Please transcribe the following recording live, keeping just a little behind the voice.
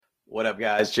What up,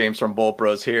 guys? James from Bolt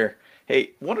Bros here.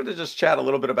 Hey, wanted to just chat a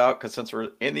little bit about because since we're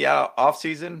in the off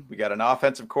season, we got an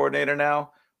offensive coordinator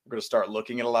now. We're going to start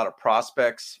looking at a lot of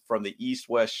prospects from the East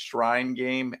West Shrine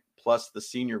game plus the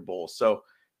Senior Bowl. So,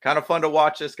 kind of fun to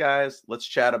watch this, guys. Let's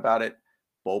chat about it.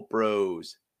 Bolt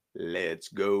Bros, let's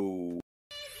go.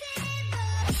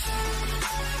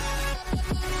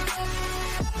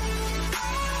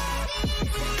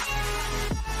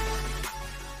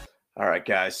 All right,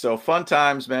 guys. So fun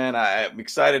times, man. I'm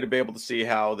excited to be able to see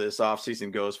how this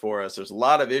offseason goes for us. There's a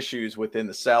lot of issues within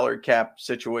the salary cap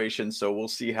situation, so we'll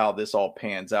see how this all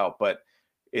pans out. But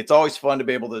it's always fun to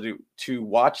be able to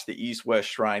watch the East West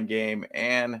Shrine game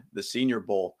and the Senior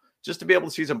Bowl, just to be able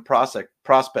to see some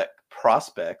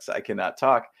prospects. I cannot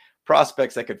talk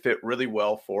prospects that could fit really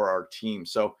well for our team.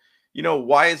 So,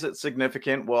 why is it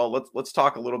significant? Well, let's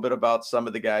talk a little bit about some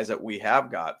of the guys that we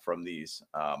have got from these.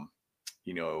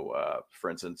 For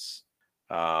instance,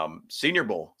 Senior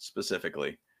Bowl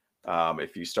specifically.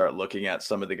 If you start looking at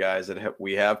some of the guys that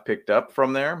we have picked up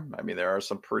from there, I mean, there are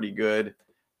some pretty good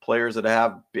players that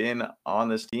have been on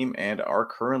this team and are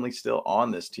currently still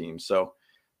on this team. So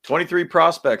 23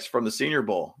 prospects from the Senior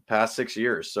Bowl past 6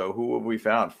 years. So who have we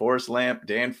found? Forrest Lamp,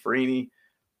 Dan Freeney,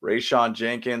 Rayshawn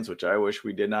Jenkins, which I wish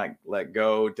we did not let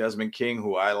go, Desmond King,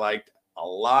 who I liked a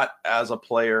lot as a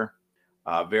player.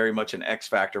 Very much an X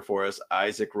factor for us.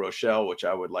 Isaac Rochelle, which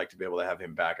I would like to be able to have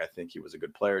him back. I think he was a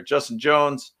good player. Justin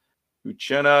Jones,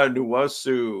 Uchenna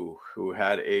Nwosu, who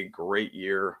had a great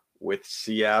year with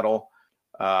Seattle.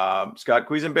 Scott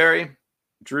Quisenberry,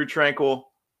 Drew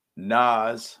Tranquil,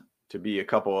 Nas, to be a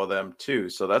couple of them too.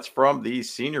 So that's from the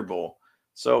Senior Bowl.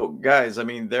 So guys, I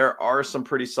mean, there are some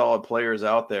pretty solid players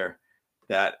out there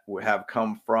that have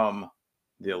come from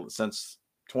since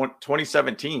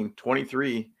 2017,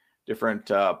 23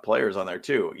 different players on there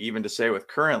too. Even to say with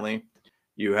currently,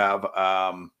 you have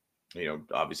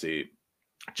obviously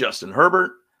Justin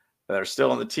Herbert that are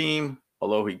still on the team,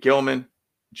 Alohi Gilman,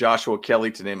 Joshua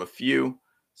Kelly, to name a few.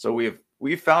 So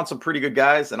we've found some pretty good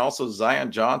guys, and also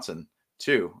Zion Johnson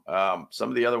too. Some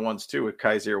of the other ones too with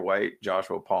Kaiser White,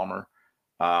 Joshua Palmer,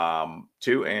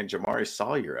 too, and Jamari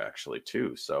Sawyer actually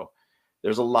too. So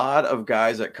there's a lot of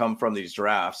guys that come from these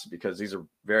drafts because these are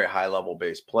very high level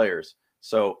based players.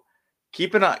 So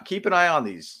keep an eye on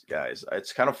these guys.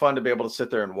 It's kind of fun to be able to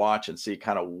sit there and watch and see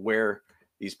kind of where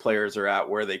these players are at,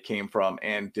 where they came from,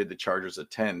 and did the Chargers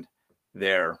attend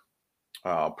their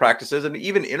practices and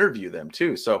even interview them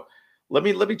too. So let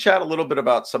me chat a little bit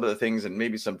about some of the things and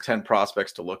maybe some 10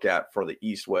 prospects to look at for the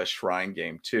East-West Shrine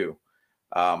game too.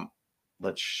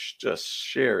 Let's just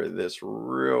share this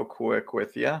real quick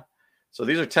with you. So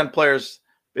these are 10 players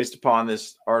based upon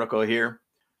this article here.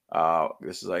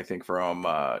 This is, I think, from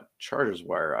Chargers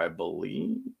Wire, I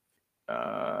believe.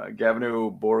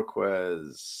 Gavinu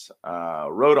Borquez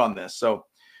wrote on this. So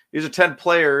these are 10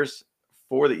 players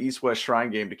for the East-West Shrine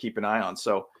game to keep an eye on.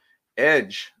 So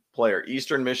edge player,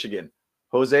 Eastern Michigan,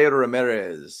 Jose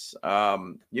Ramirez.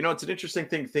 It's an interesting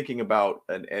thing thinking about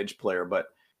an edge player, but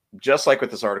just like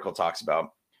what this article talks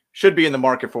about, should be in the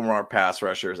market for more pass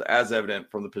rushers, as evident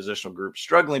from the positional group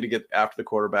struggling to get after the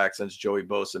quarterback since Joey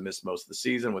Bosa missed most of the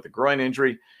season with a groin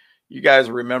injury. You guys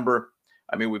remember,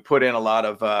 I mean, we put in a lot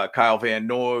of Kyle Van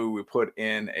Noy. We put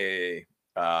in a,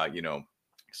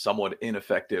 somewhat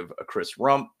ineffective Chris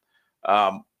Rump.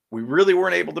 We really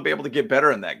weren't able to get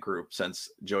better in that group since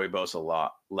Joey Bosa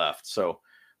left. So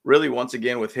really, once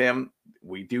again, with him,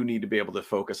 we do need to be able to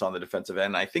focus on the defensive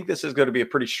end. I think this is going to be a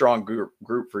pretty strong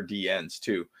group for DNs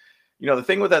too. The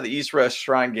thing with that, the East-West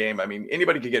Shrine game, I mean,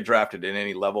 anybody could get drafted in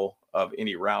any level of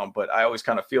any round, but I always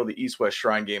kind of feel the East-West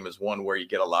Shrine game is one where you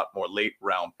get a lot more late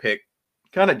round pick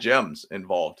kind of gems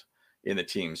involved in the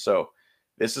team. So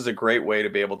this is a great way to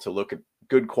be able to look at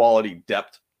good quality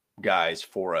depth guys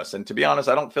for us. And to be honest,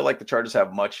 I don't feel like the Chargers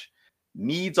have much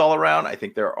needs all around. I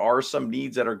think there are some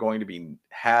needs that are going to be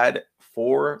had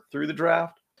through the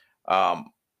draft.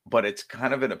 But it's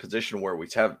kind of in a position where we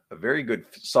have a very good,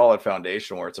 solid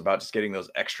foundation where it's about just getting those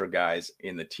extra guys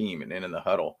in the team and in the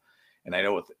huddle. And I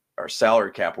know with our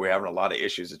salary cap, we're having a lot of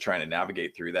issues of trying to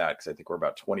navigate through that because I think we're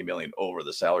about 20 million over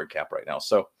the salary cap right now.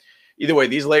 So either way,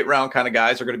 these late round kind of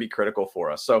guys are going to be critical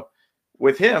for us. So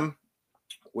with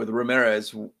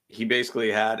Ramirez, he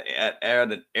basically had at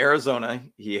Arizona,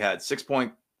 he had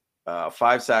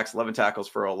 6.5 sacks, 11 tackles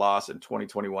for a loss in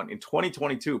 2021. In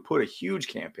 2022, put a huge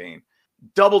campaign,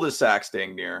 doubled his sacks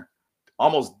dang near,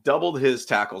 almost doubled his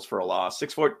tackles for a loss,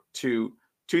 6'2",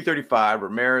 235.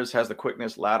 Ramirez has the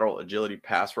quickness, lateral agility,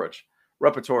 pass rush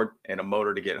repertoire, and a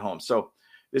motor to get home. So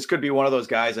this could be one of those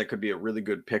guys that could be a really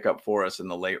good pickup for us in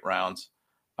the late rounds.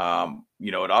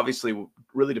 It obviously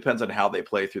really depends on how they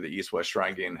play through the East-West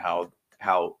Shrine game,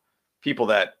 how people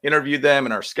that interviewed them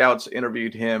and our scouts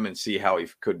interviewed him and see how he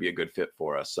could be a good fit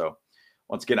for us. So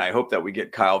once again, I hope that we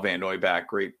get Kyle Van Noy back,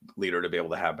 great leader to be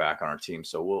able to have back on our team.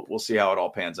 So we'll see how it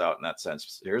all pans out in that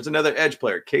sense. Here's another edge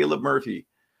player, Caleb Murphy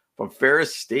from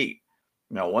Ferris State.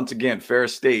 Now, once again,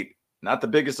 Ferris State, not the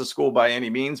biggest of school by any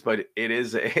means, but it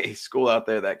is a school out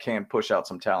there that can push out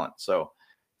some talent. So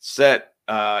set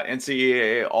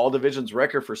NCAA all divisions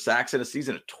record for sacks in a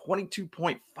season at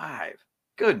 22.5.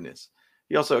 Goodness.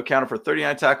 He also accounted for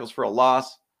 39 tackles for a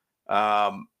loss,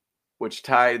 which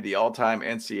tied the all-time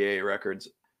NCAA records.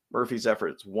 Murphy's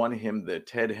efforts won him the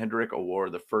Ted Hendrick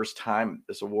Award, the first time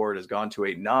this award has gone to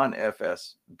a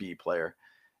non-FSB player.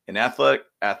 An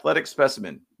athletic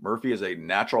specimen, Murphy is a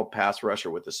natural pass rusher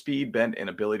with the speed, bend, and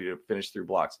ability to finish through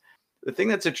blocks. The thing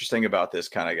that's interesting about this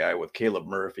kind of guy with Caleb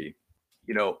Murphy,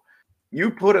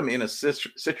 you put him in a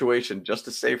situation, just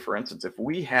to say, for instance, if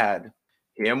we had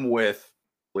him with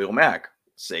Leo Mack,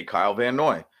 say Kyle Van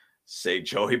Noy, say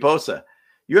Joey Bosa,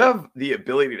 you have the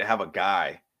ability to have a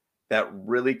guy that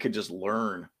really could just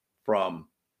learn from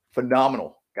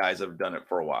phenomenal guys that have done it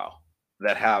for a while,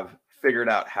 that have figured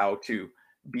out how to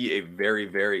be a very,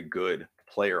 very good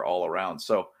player all around.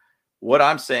 So what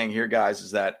I'm saying here, guys,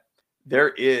 is that there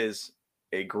is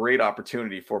a great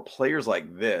opportunity for players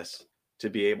like this to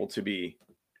be able to be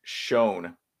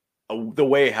shown the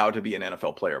way how to be an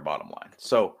NFL player, bottom line.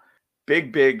 So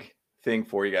big thing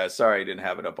for you guys. Sorry, I didn't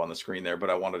have it up on the screen there, but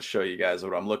I wanted to show you guys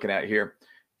what I'm looking at here.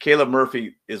 Caleb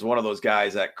Murphy is one of those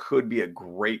guys that could be a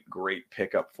great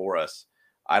pickup for us.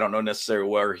 I don't know necessarily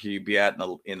where he'd be at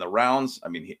in the rounds. I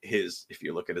mean, if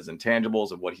you look at his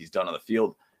intangibles of what he's done on the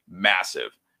field,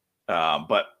 massive.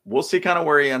 But we'll see kind of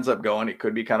where he ends up going. It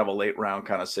could be kind of a late round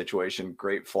kind of situation.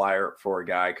 Great flyer for a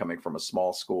guy coming from a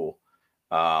small school.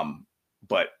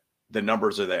 But the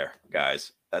numbers are there,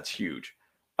 guys. That's huge.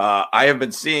 I have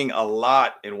been seeing a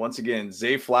lot, and once again,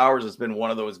 Zay Flowers has been one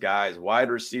of those guys,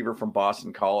 wide receiver from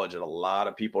Boston College, and a lot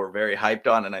of people are very hyped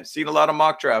on, and I've seen a lot of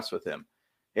mock drafts with him.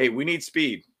 Hey, we need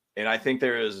speed, and I think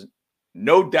there is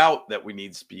no doubt that we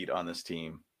need speed on this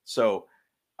team. So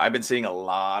I've been seeing a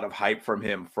lot of hype from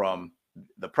him from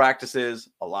the practices,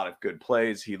 a lot of good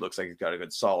plays. He looks like he's got a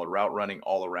good solid route running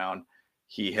all around.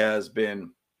 He has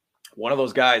been one of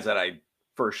those guys that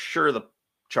for sure the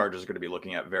Chargers are going to be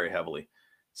looking at very heavily.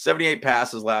 78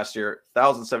 passes last year,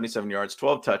 1,077 yards,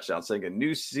 12 touchdowns, setting a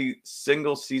new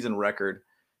single season record.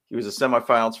 He was a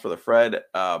semifinals for the Fred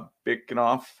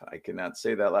Bicknoff, I cannot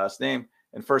say that last name,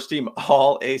 and first team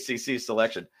all ACC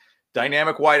selection.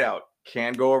 Dynamic wideout,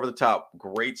 can go over the top,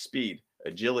 great speed,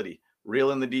 agility,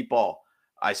 reel in the deep ball.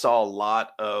 I saw a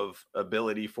lot of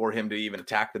ability for him to even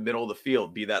attack the middle of the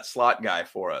field, be that slot guy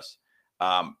for us.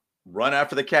 Run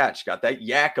after the catch, got that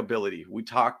yak ability. We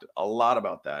talked a lot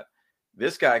about that.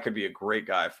 This guy could be a great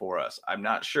guy for us. I'm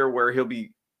not sure where he'll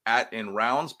be at in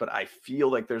rounds, but I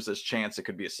feel like there's this chance it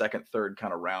could be a second, third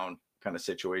kind of round kind of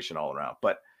situation all around.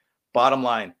 But bottom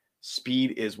line,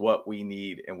 speed is what we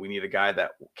need, and we need a guy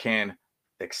that can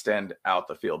extend out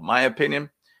the field. My opinion,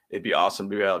 it'd be awesome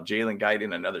to have Jalen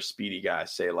Guyton, another speedy guy,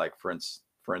 say like for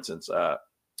instance,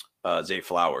 Zay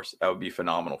Flowers. That would be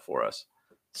phenomenal for us.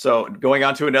 So going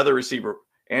on to another receiver,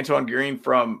 Antoine Green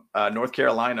from North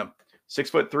Carolina,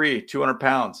 6'3", 200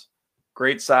 pounds,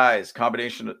 great size,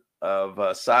 combination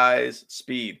of size,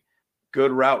 speed,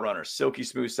 good route runner, silky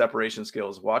smooth separation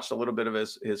skills. Watched a little bit of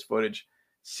his footage.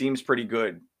 Seems pretty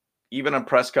good. Even on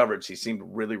press coverage, he seemed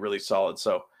really, really solid.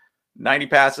 So 90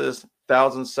 passes,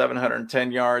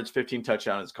 1,710 yards, 15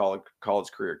 touchdowns in his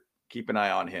college career. Keep an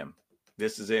eye on him.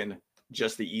 This is in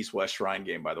just the East-West Shrine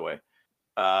game, by the way.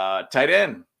 Tight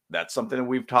end. That's something that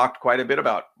we've talked quite a bit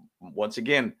about. Once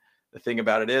again, the thing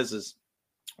about it is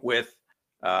with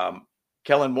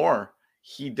Kellen Moore,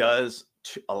 he does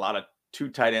a lot of two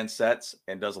tight end sets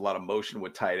and does a lot of motion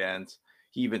with tight ends.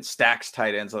 He even stacks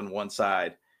tight ends on one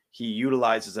side. He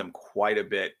utilizes them quite a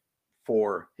bit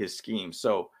for his scheme.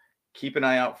 So keep an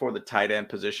eye out for the tight end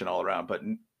position all around. But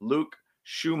Luke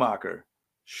Schoonmaker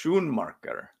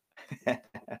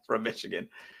from Michigan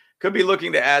could be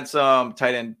looking to add some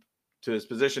tight end to his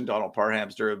position. Donald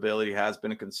Parham's durability has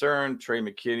been a concern. Trey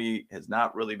McKinney has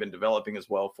not really been developing as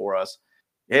well for us.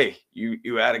 Hey,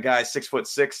 you add a guy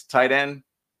 6'6" tight end,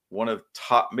 one of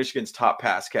Michigan's top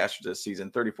pass catchers this season,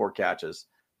 34 catches,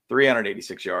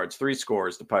 386 yards, 3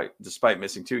 scores despite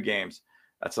missing 2 games.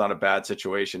 That's not a bad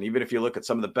situation. Even if you look at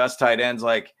some of the best tight ends,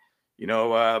 like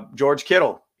George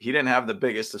Kittle, he didn't have the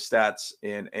biggest of stats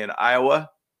in Iowa,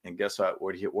 and guess what?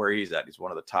 Where he's at, he's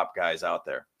one of the top guys out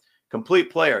there.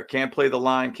 Complete player, can play the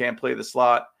line, can play the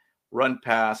slot, run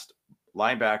past,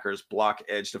 linebackers, block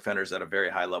edge defenders at a very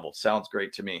high level. Sounds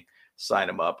great to me. Sign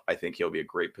him up. I think he'll be a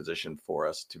great position for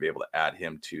us to be able to add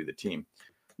him to the team.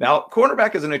 Now,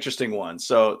 cornerback is an interesting one.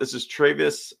 So this is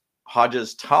Travis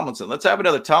Hodges Tomlinson. Let's have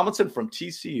another Tomlinson from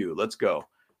TCU. Let's go.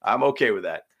 I'm okay with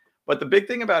that. But the big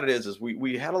thing about it is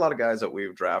we had a lot of guys that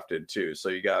we've drafted too. So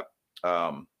you got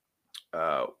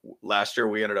last year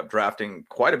we ended up drafting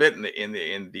quite a bit in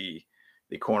the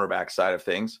cornerback side of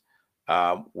things.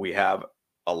 We have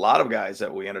a lot of guys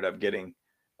that we ended up getting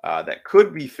that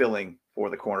could be filling for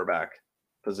the cornerback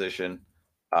position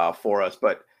for us.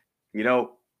 But, you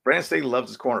know, Brandon Staley loves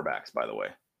his cornerbacks, by the way.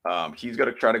 He's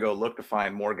going to try to go look to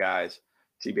find more guys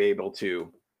to be able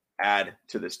to add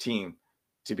to this team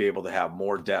to be able to have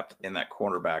more depth in that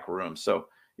cornerback room. So,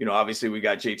 you know, obviously we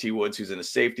got JT Woods, who's in a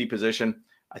safety position.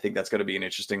 I think that's going to be an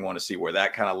interesting one to see where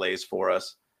that kind of lays for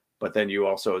us. But then you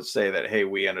also say that, hey,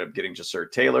 we ended up getting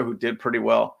Jasir Taylor, who did pretty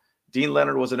well. Dean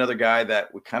Leonard was another guy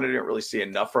that we kind of didn't really see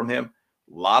enough from him.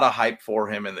 A lot of hype for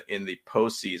him in the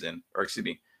postseason, or excuse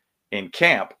me, in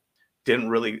camp. Didn't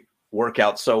really work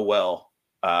out so well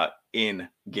in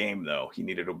game, though. He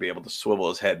needed to be able to swivel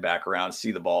his head back around,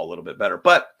 see the ball a little bit better.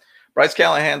 But Bryce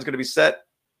Callahan's going to be set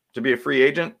to be a free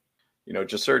agent. You know,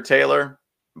 Jasir Taylor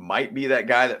might be that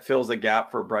guy that fills the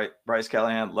gap for Bryce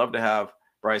Callahan. Love to have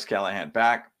Bryce Callahan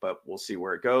back, but we'll see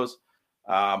where it goes.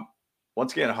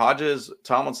 Once again, Hodges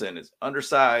Tomlinson is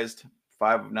undersized,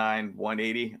 5'9",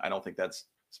 180. I don't think it's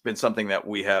been something that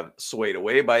we have swayed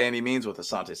away by any means with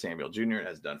Asante Samuel Jr. and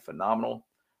has done phenomenal.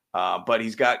 But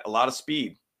he's got a lot of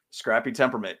speed, scrappy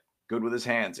temperament, good with his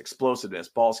hands, explosiveness,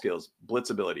 ball skills, blitz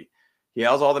ability. He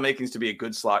has all the makings to be a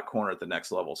good slot corner at the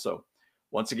next level. So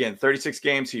once again, 36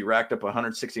 games, he racked up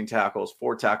 116 tackles,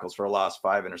 4 tackles for a loss,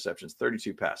 5 interceptions,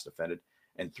 32 pass defended,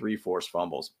 and 3 forced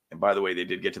fumbles. And by the way, they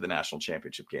did get to the national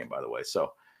championship game, by the way.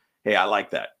 So, hey, I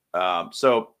like that.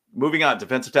 So moving on,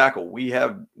 defensive tackle. We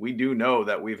do know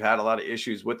that we've had a lot of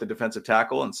issues with the defensive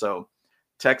tackle. And so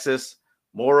Texas,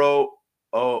 Moro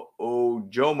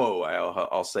Ojomo,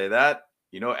 I'll say that,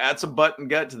 you know, add some butt and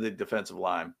gut to the defensive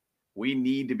line. We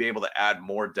need to be able to add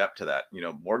more depth to that. You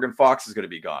know, Morgan Fox is going to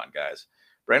be gone, guys.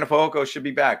 Brandon Fehoko should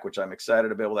be back, which I'm excited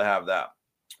to be able to have that.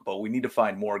 But we need to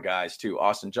find more guys too.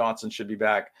 Austin Johnson should be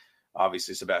back.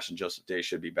 Obviously, Sebastian Joseph Day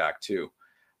should be back too.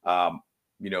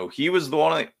 You know, he was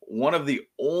one of the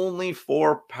only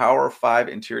 4 Power 5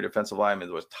 interior defensive linemen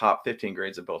that was top 15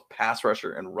 grades in both pass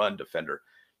rusher and run defender.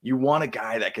 You want a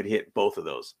guy that could hit both of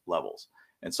those levels.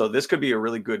 And so this could be a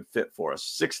really good fit for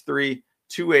us. 6'3",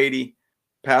 280,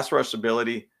 pass rush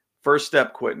ability, first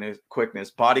step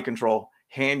quickness, body control,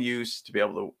 hand use to be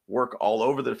able to work all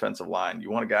over the defensive line. You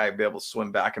want a guy to be able to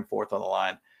swim back and forth on the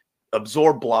line,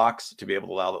 absorb blocks to be able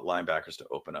to allow the linebackers to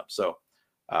open up. So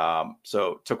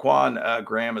Taquan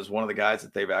Graham is one of the guys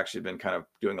that they've actually been kind of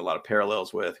doing a lot of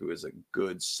parallels with, who is a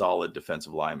good, solid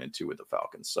defensive lineman too with the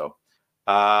Falcons. So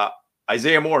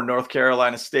Isaiah Moore, North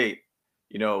Carolina State.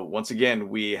 You know, once again,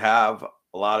 we have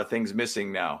a lot of things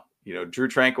missing now. You know, Drew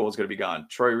Tranquil is going to be gone.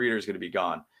 Troy Reeder is going to be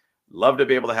gone. Love to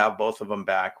be able to have both of them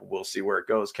back. We'll see where it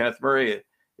goes. Kenneth Murray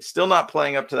is still not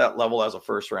playing up to that level as a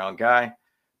first-round guy.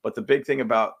 But the big thing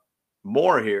about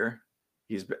Moore here,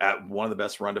 he's at one of the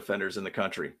best run defenders in the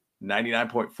country.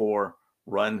 99.4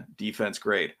 run defense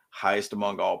grade. Highest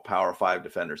among all Power 5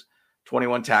 defenders.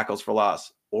 21 tackles for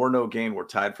loss or no gain were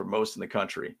tied for most in the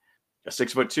country. A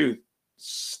 6'2",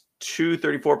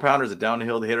 234-pounders, a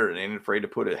downhill hitter, and ain't afraid to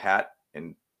put a hat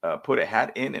in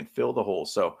and fill the hole.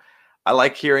 So I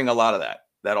like hearing a lot of that.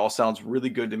 That all sounds really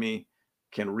good to me.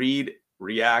 Can read,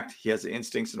 react. He has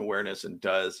instincts and awareness and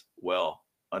does well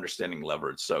understanding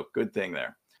leverage. So good thing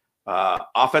there.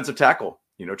 Offensive tackle,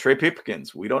 you know, Trey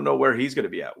Pipkins. We don't know where he's going to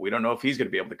be at. We don't know if he's going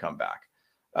to be able to come back.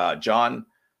 John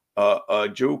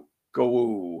Jokowu.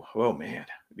 Oh man,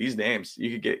 these names,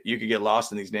 you could get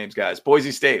lost in these names, guys.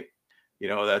 Boise State. You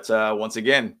know, that's once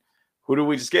again, who do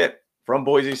we just get from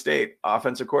Boise State?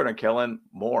 Offensive coordinator Kellen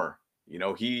Moore. You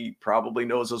know, he probably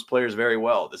knows those players very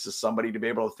well. This is somebody to be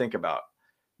able to think about.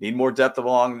 Need more depth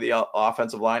along the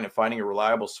offensive line and finding a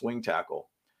reliable swing tackle.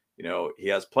 You know, he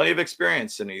has plenty of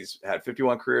experience and he's had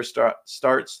 51 career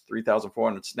starts,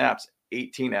 3,400 snaps,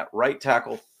 18 at right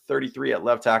tackle, 33 at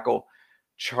left tackle.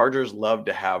 Chargers love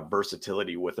to have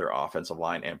versatility with their offensive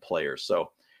line and players.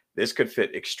 So this could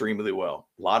fit extremely well.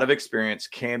 A lot of experience,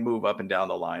 can move up and down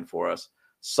the line for us.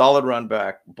 Solid run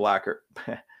blocker,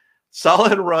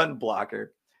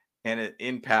 and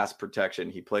in pass protection.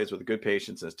 He plays with good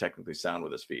patience and is technically sound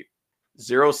with his feet.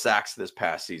 0 sacks this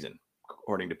past season,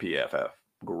 according to PFF.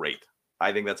 Great.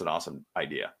 I think that's an awesome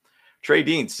idea. Trey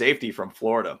Dean, safety from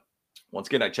Florida. Once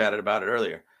again, I chatted about it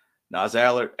earlier. Nas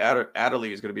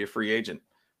Adderley is going to be a free agent.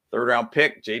 third round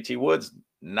pick, JT Woods,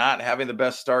 not having the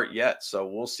best start yet. So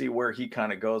we'll see where he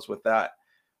kind of goes with that.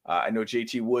 I know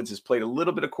JT Woods has played a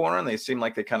little bit of corner, and they seem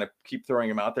like they kind of keep throwing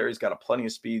him out there. He's got a plenty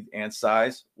of speed and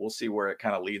size. We'll see where it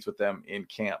kind of leads with them in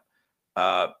camp.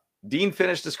 Dean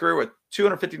finished his career with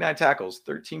 259 tackles,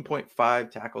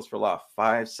 13.5 tackles for loss,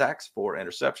 5 sacks, 4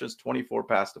 interceptions, 24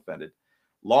 pass defended.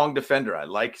 Long defender. I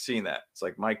like seeing that. It's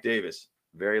like Mike Davis,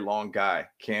 very long guy,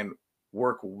 can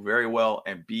work very well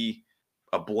and be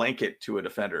a blanket to a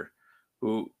defender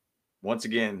who, once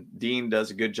again, Dean does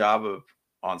a good job of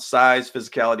on size,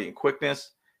 physicality, and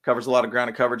quickness, covers a lot of ground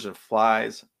and coverage and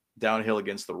flies downhill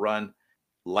against the run.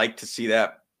 Like to see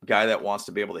that guy that wants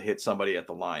to be able to hit somebody at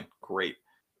the line. Great.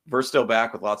 Versatile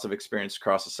back with lots of experience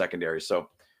across the secondary. So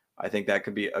I think that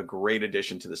could be a great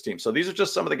addition to this team. So these are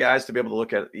just some of the guys to be able to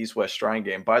look at East-West Shrine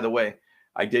game. By the way,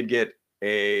 I did get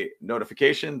a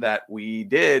notification that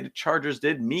Chargers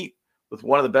did meet with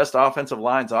one of the best offensive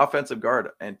lines, offensive guard,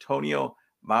 Antonio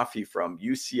Mafi from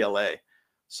UCLA.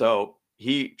 So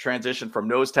he transitioned from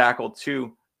nose tackle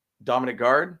to dominant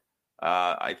guard.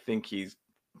 I think he's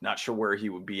not sure where he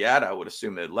would be at. I would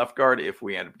assume at left guard if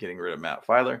we end up getting rid of Matt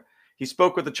Filer. He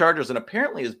spoke with the Chargers and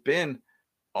apparently has been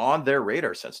on their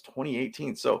radar since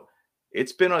 2018. So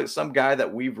it's been some guy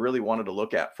that we've really wanted to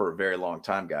look at for a very long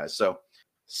time, guys. So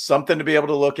something to be able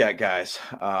to look at, guys.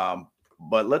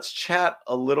 But let's chat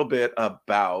a little bit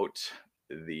about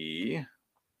the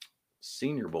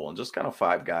Senior Bowl and just kind of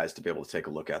 5 guys to be able to take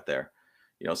a look at there.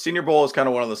 You know, Senior Bowl is kind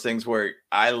of one of those things where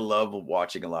I love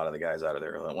watching a lot of the guys out of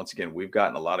there. Once again, we've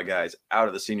gotten a lot of guys out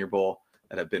of the Senior Bowl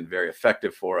that have been very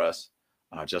effective for us.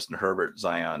 Justin Herbert,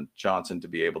 Zion Johnson, to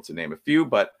be able to name a few.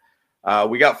 But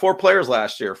we got 4 players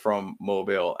last year from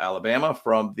Mobile, Alabama,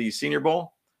 from the Senior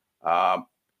Bowl.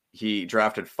 He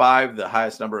drafted 5, the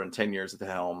highest number in 10 years at the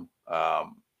helm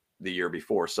the year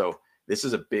before. So this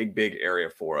is a big, big area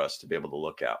for us to be able to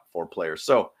look at 4 players.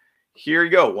 So here you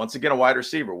go. Once again, a wide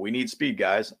receiver. We need speed,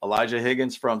 guys. Elijah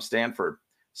Higgins from Stanford,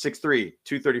 6'3",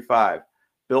 235.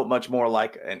 Built much more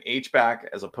like an H-back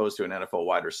as opposed to an NFL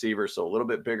wide receiver, so a little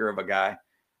bit bigger of a guy.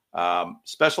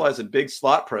 Specialized in big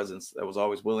slot presence that was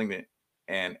always willing to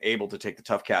and able to take the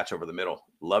tough catch over the middle.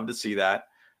 Love to see that.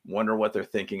 Wonder what they're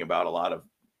thinking about a lot of,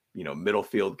 middle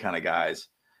field kind of guys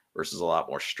versus a lot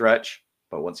more stretch.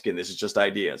 But once again, this is just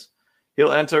ideas.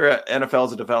 He'll enter NFL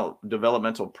as a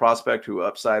developmental prospect who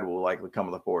upside will likely come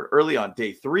on the board early on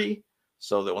day 3.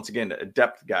 So that once again, a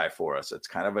depth guy for us. It's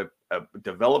kind of a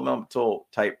developmental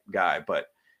type guy, but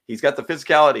he's got the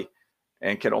physicality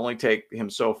and can only take him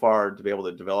so far to be able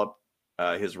to develop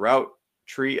his route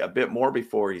tree a bit more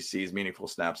before he sees meaningful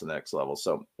snaps in the next level.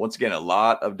 So once again, a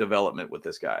lot of development with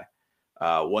this guy.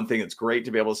 One thing that's great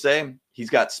to be able to say, he's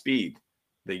got speed.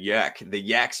 The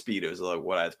yak speed is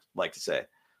what I like to say.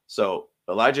 So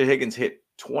Elijah Higgins hit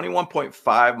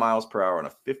 21.5 miles per hour on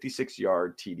a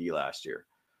 56-yard TD last year.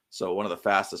 So one of the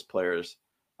fastest players,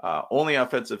 only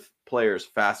offensive players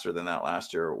faster than that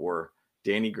last year were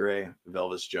Danny Gray,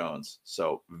 Velvis Jones.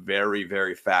 So very,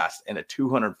 very fast and a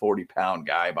 240-pound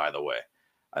guy, by the way.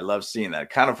 I love seeing that.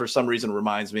 Kind of for some reason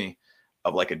reminds me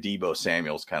of like a Deebo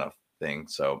Samuels kind of thing.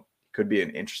 So could be an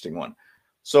interesting one.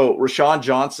 So Rashawn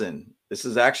Johnson, this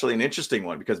is actually an interesting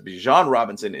one because Bijan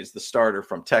Robinson is the starter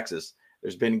from Texas.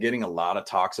 There's been getting a lot of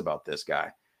talks about this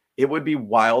guy. It would be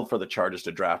wild for the Chargers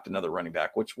to draft another running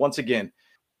back, which once again,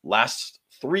 last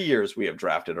 3 years we have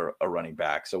drafted a running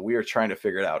back. So we are trying to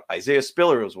figure it out. Isaiah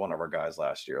Spiller was one of our guys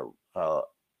last year.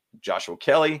 Joshua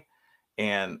Kelly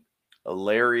and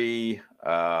Larry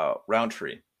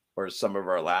Roundtree were some of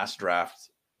our last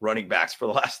draft running backs for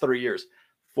the last 3 years.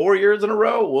 4 years in a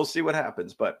row, we'll see what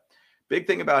happens. But big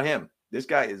thing about him, this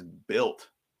guy is built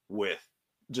with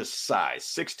just size,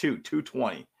 6'2",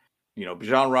 220.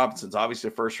 Bijan Robinson's obviously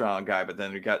a first-round guy, but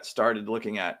then we got started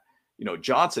looking at,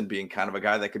 Johnson being kind of a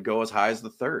guy that could go as high as the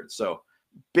 3rd. So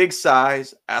big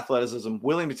size, athleticism,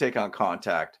 willing to take on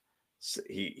contact.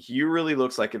 He really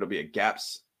looks like it'll be a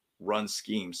gaps run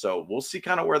scheme. So we'll see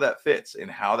kind of where that fits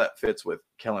and how that fits with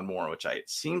Kellen Moore, it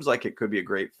seems like it could be a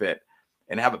great fit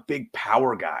and have a big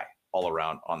power guy all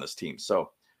around on this team. So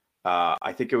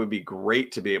I think it would be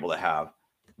great to be able to have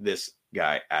this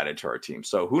guy added to our team.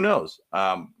 So who knows?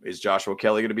 Is Joshua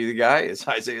Kelly going to be the guy? Is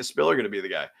Isaiah Spiller going to be the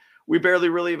guy? We barely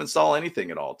really even saw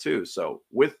anything at all too. So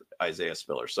with Isaiah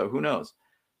Spiller, so who knows?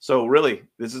 So really,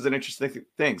 this is an interesting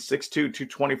thing. 6'2",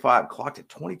 225, clocked at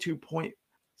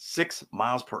 22.6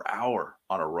 miles per hour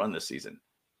on a run this season.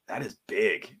 That is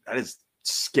big. That is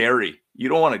scary. You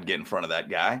don't want to get in front of that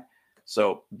guy.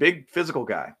 So big physical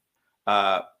guy.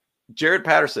 Jared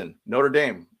Patterson, Notre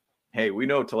Dame. Hey, we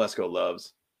know Telesco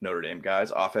loves Notre Dame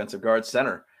guys. Offensive guard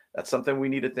center. That's something we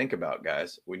need to think about,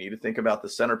 guys. We need to think about the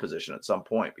center position at some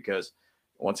point because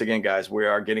once again, guys, we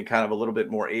are getting kind of a little bit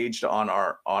more aged on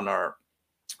our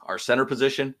center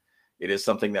position. It is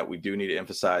something that we do need to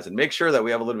emphasize and make sure that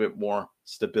we have a little bit more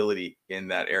stability in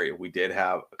that area. We did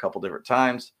have a couple different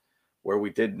times where we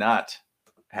did not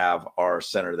have our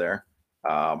center there.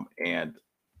 And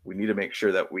we need to make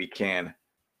sure that we can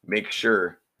make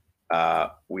sure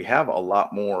we have a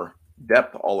lot more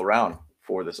depth all around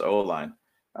for this O line.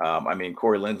 I mean,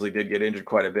 Corey Linsley did get injured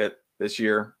quite a bit this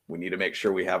year. We need to make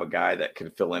sure we have a guy that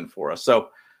can fill in for us. So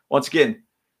once again,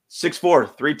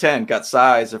 6'4", 310, got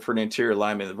size for an interior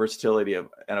lineman, the versatility of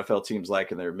NFL teams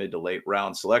like in their mid to late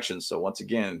round selections. So once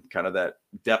again, kind of that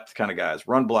depth kind of guys,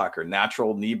 run blocker,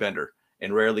 natural knee bender,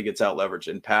 and rarely gets out leveraged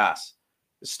in pass.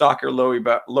 The stalker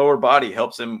lower body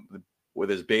helps him with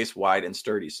his base wide and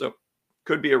sturdy. So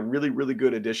could be a really, really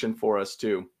good addition for us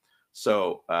too.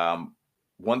 So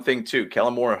one thing too,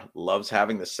 Kellen Moore loves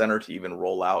having the center to even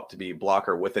roll out to be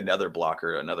blocker with another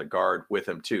blocker, another guard with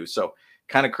him too. So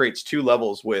kind of creates two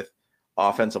levels with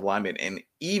offensive linemen and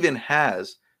even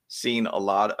has seen a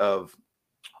lot of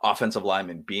offensive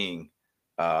linemen being,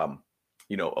 a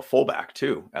fullback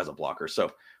too as a blocker.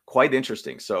 So quite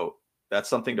interesting. So that's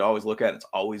something to always look at. It's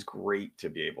always great to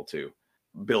be able to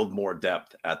build more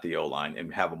depth at the O-line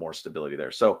and have a more stability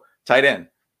there. So tight end,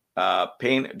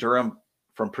 Payne Durham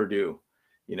from Purdue.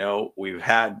 We've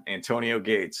had Antonio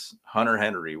Gates, Hunter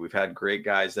Henry. We've had great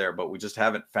guys there, but we just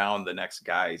haven't found the next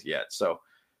guys yet. So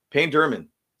Payne Durham,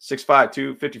 6'5",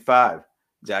 255,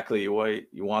 exactly what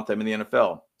you want them in the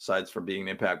NFL. Besides from being an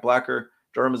impact blocker,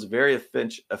 Durham is a very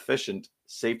efficient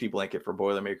safety blanket for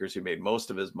Boilermakers who made most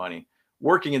of his money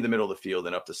working in the middle of the field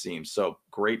and up the seams. So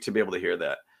great to be able to hear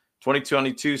that.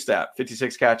 2022 stat,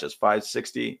 56 catches,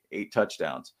 560, 8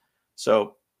 touchdowns.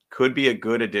 So could be a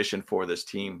good addition for this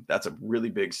team. That's a really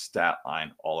big stat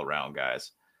line all around,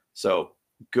 guys. So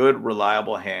good,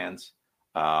 reliable hands.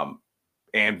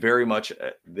 And very much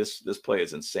this play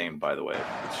is insane, by the way.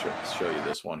 Let's show you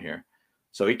this one here.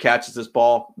 So he catches this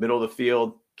ball, middle of the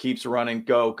field, keeps running,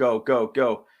 go, go, go,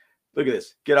 go. Look at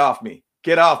this. Get off me.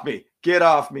 Get off me. Get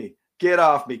off me. Get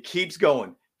off me. Keeps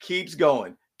going. Keeps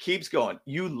going. Keeps going.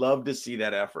 You love to see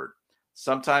that effort.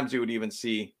 Sometimes you would even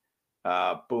see,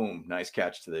 boom, nice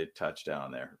catch to the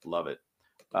touchdown there. Love it.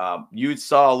 You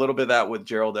saw a little bit of that with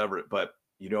Gerald Everett, but,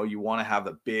 you want to have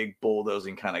the big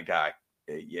bulldozing kind of guy,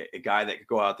 a guy that could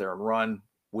go out there and run,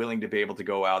 willing to be able to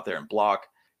go out there and block,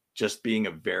 just being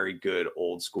a very good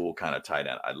old school kind of tight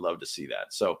end. I'd love to see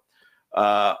that. So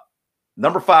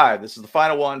number 5, this is the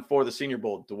final one for the Senior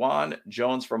Bowl, Dawand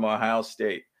Jones from Ohio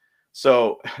State.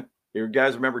 So you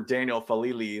guys remember Daniel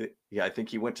Falili? Yeah, I think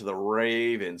he went to the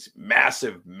Ravens.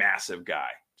 Massive, massive guy.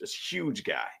 Just huge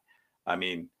guy. I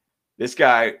mean, this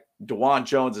guy, Dawand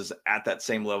Jones, is at that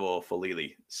same level of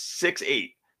Falili.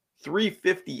 6'8",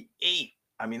 358.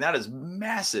 I mean, that is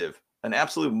massive. An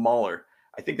absolute mauler.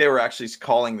 I think they were actually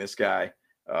calling this guy,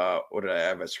 what did I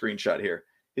have a screenshot here?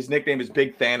 His nickname is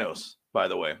Big Thanos, by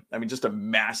the way. I mean, just a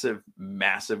massive,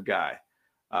 massive guy.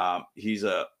 He's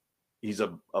a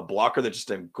blocker that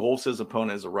just engulfs his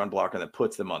opponent as a run blocker that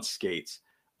puts them on skates.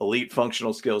 Elite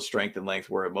functional skills, strength, and length,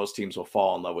 where most teams will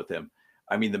fall in love with him.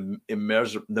 I mean, the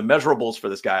measurables for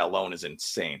this guy alone is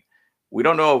insane. We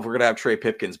don't know if we're going to have Trey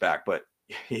Pipkins back, but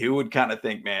you would kind of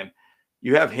think, man,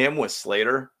 you have him with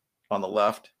Slater on the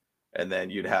left, and then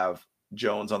you'd have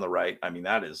Jones on the right. I mean,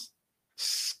 that is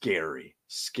scary,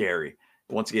 scary.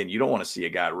 Once again, you don't want to see a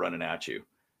guy running at you.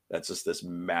 That's just this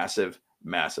massive,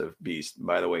 massive beast.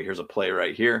 By the way, here's a play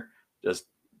right here. Just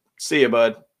see you,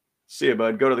 bud. See you,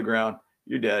 bud. Go to the ground.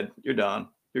 You're dead. You're done.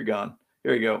 You're gone.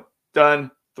 Here you go.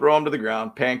 Done. Throw him to the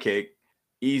ground. Pancake.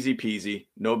 Easy peasy.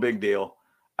 No big deal.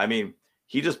 I mean,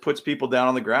 he just puts people down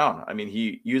on the ground. I mean,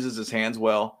 he uses his hands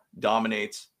well,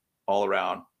 dominates all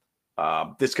around.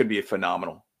 This could be a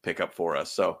phenomenal pickup for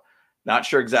us. So not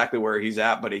sure exactly where he's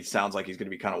at, but he sounds like he's going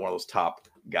to be kind of one of those top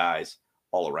guys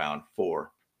all around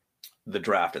for the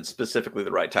draft and specifically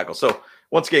the right tackle. So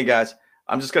once again, guys,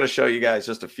 I'm just going to show you guys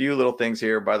just a few little things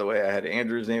here. By the way, I had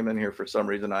Andrew's name in here for some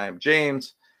reason. I am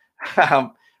James.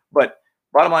 But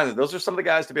bottom line, those are some of the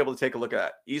guys to be able to take a look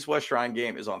at. East-West Shrine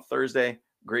game is on Thursday.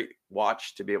 Great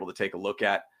watch to be able to take a look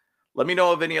at. Let me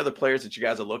know of any other players that you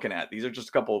guys are looking at. These are just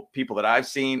a couple of people that I've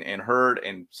seen and heard,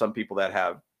 and some people that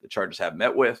the Chargers have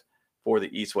met with for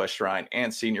the East-West Shrine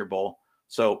and Senior Bowl.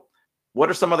 So what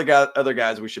are some other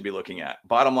guys we should be looking at?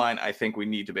 Bottom line, I think we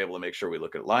need to be able to make sure we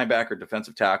look at linebacker,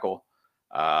 defensive tackle,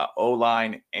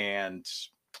 O-line, and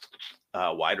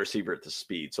wide receiver at the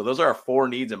speed. So those are our 4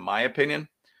 needs, in my opinion.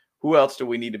 Who else do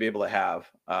we need to be able to have?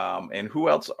 And who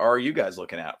else are you guys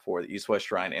looking at for the East-West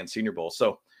Shrine and Senior Bowl?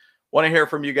 So Want to hear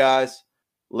from you guys.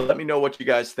 Let me know what you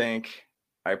guys think.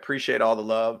 I appreciate all the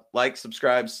love. Like,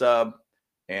 subscribe, sub,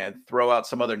 and throw out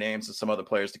some other names and some other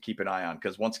players to keep an eye on.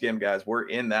 Because once again, guys, we're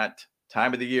in that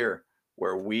time of the year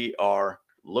where we are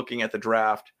looking at the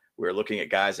draft. We're looking at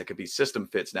guys that could be system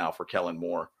fits now for Kellen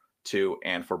Moore too,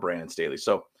 and for Brandon Staley.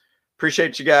 So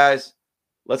appreciate you guys.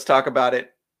 Let's talk about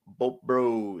it. Bolt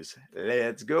Bros.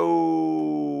 Let's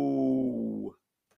go.